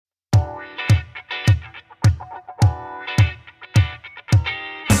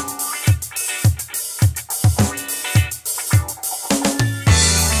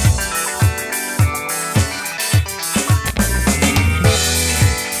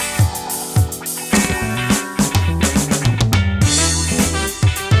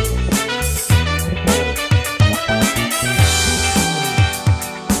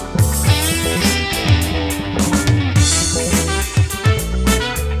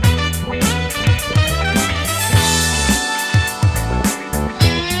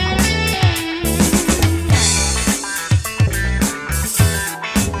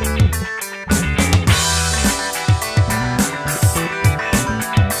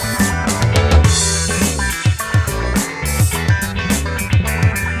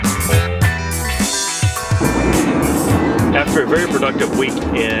productive week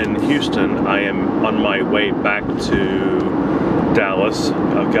in Houston. I am on my way back to Dallas.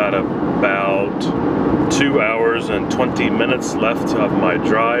 I've got about 2 hours and 20 minutes left of my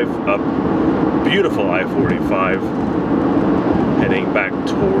drive up beautiful I-45, heading back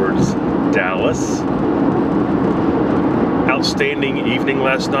towards Dallas. Outstanding evening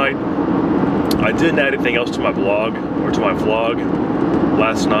last night. I didn't add anything else to my blog or to my vlog.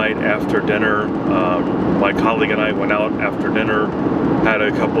 Last night after dinner, my colleague and I went out after dinner, had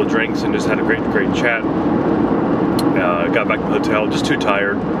a couple of drinks, and just had a great chat. Got back to the hotel, just too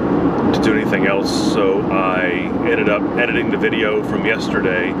tired to do anything else, so I ended up editing the video from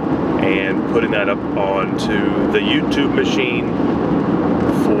yesterday and putting that up onto the YouTube machine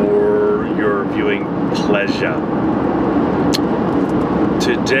for your viewing pleasure.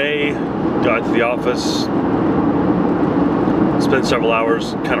 Today, got to the office, spent several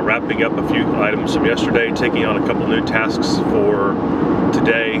hours kind of wrapping up a few items from yesterday, taking on a couple new tasks for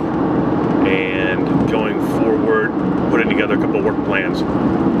today, and going forward, putting together a couple of work plans.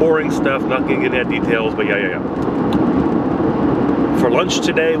 Boring stuff, not going to get into details, but yeah. For lunch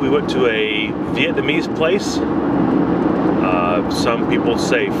today, we went to a Vietnamese place. Some people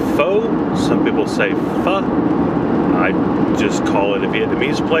say pho, some people say pho. I just call it a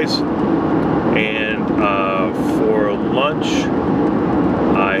Vietnamese place. And for lunch,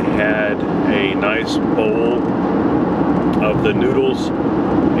 I had a nice bowl of the noodles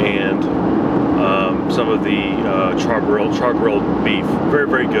and some of the char-grilled beef.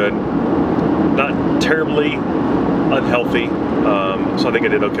 Very good. Not terribly unhealthy, so I think I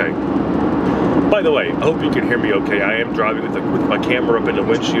did okay. By the way, I hope you can hear me okay. I am driving with my camera up in the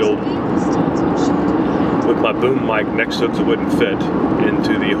windshield, with my boom mic next to it, so it wouldn't fit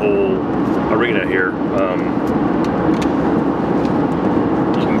into the whole arena here.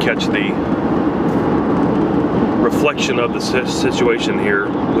 You can catch the reflection of the situation here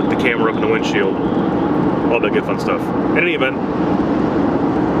with the camera up in the windshield. All that good fun stuff. In any event,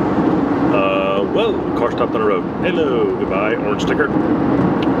 whoa, car stopped on the road. Hello, goodbye, orange sticker.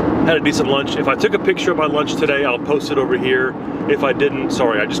 Had a decent lunch. If I took a picture of my lunch today, I'll post it over here. If I didn't,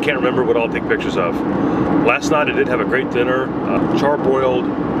 sorry, I just can't remember what I'll take pictures of. Last night I did have a great dinner, charbroiled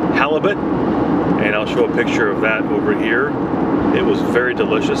halibut, and I'll show a picture of that over here. It was very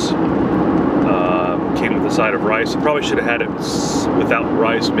delicious. Came with a side of rice. I probably should have had it without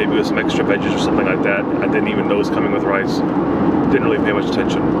rice, maybe with some extra veggies or something like that. I didn't even know it was coming with rice. Didn't really pay much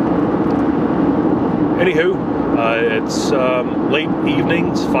attention. Anywho, it's late evening,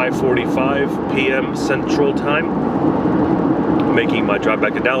 it's 5:45 p.m. Central Time. Making my drive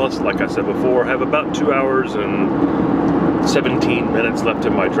back to Dallas. Like I said before, I have about 2 hours and 17 minutes left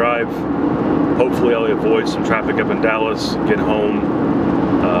in my drive. Hopefully I'll avoid some traffic up in Dallas, get home,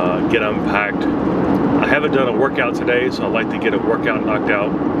 get unpacked. I haven't done a workout today, so I'd like to get a workout knocked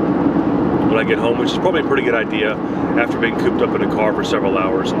out when I get home, which is probably a pretty good idea after being cooped up in a car for several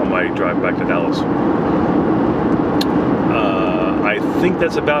hours on my drive back to Dallas. I think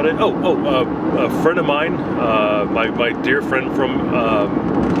that's about it. A friend of mine, my dear friend from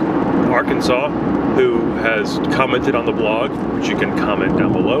Arkansas, who has commented on the blog, which you can comment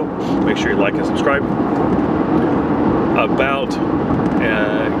down below. Make sure you like and subscribe. About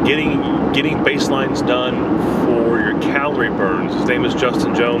getting baselines done for your calorie burns. His name is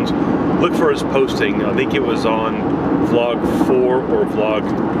Justin Jones. Look for his posting. I think it was on vlog 4 or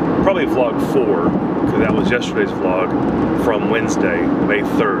probably vlog 4, because that was yesterday's vlog from Wednesday, May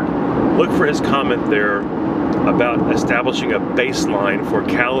 3rd. Look for his comment there about establishing a baseline for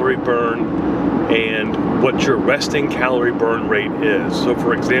calorie burn and what your resting calorie burn rate is. So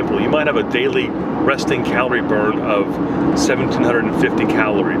for example, you might have a daily resting calorie burn of 1,750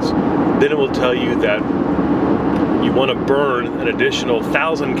 calories. Then it will tell you that you want to burn an additional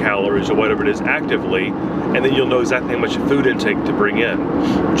 1,000 calories or whatever it is actively, and then you'll know exactly how much food intake to bring in.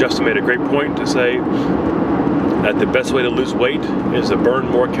 Justin made a great point to say that the best way to lose weight is to burn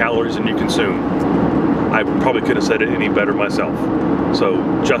more calories than you consume. I probably could have said it any better myself. So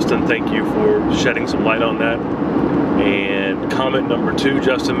Justin, thank you for shedding some light on that. And comment number 2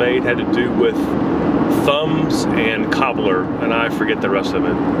 Justin made had to do with thumbs and cobbler, and I forget the rest of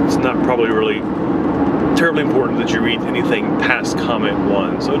it. It's not probably really terribly important that you read anything past comment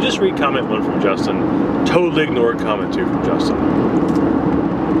 1. So just read comment 1 from Justin. Totally ignore comment 2 from Justin.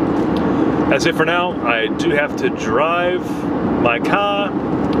 That's it for now. I do have to drive my car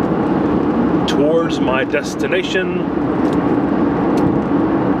towards my destination,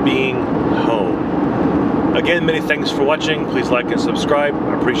 being home. Again, many thanks for watching. Please like and subscribe.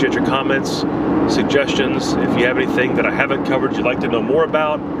 I appreciate your comments, suggestions. If you have anything that I haven't covered you'd like to know more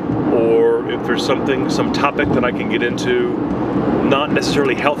about, or if there's some topic that I can get into not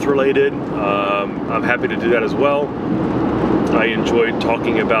necessarily health related. I'm happy to do that as well. I enjoy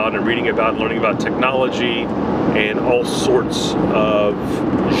talking about and reading about and learning about technology and all sorts of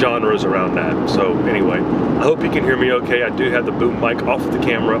genres around that. So anyway, I hope you can hear me okay. I do have the boom mic off the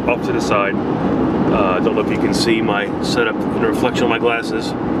camera, off to the side. Don't know if you can see my setup in the reflection of my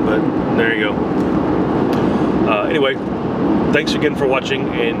glasses, but there you go. Anyway, thanks again for watching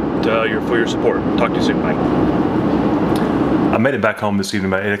and for your support. Talk to you soon. Bye. I made it back home this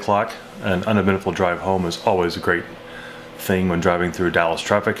evening about 8 o'clock. An uneventful drive home is always a great thing when driving through Dallas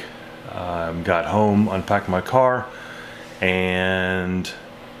traffic. Got home, unpacked my car, and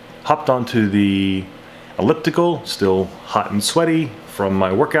hopped onto the elliptical, still hot and sweaty from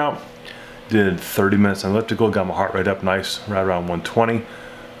my workout. Did 30 minutes on elliptical, got my heart rate up nice, right around 120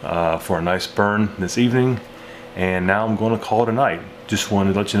 for a nice burn this evening. And now I'm going to call it a night. Just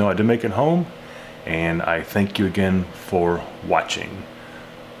wanted to let you know I did make it home, and I thank you again for watching.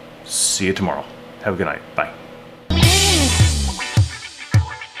 See you tomorrow. Have a good night. Bye.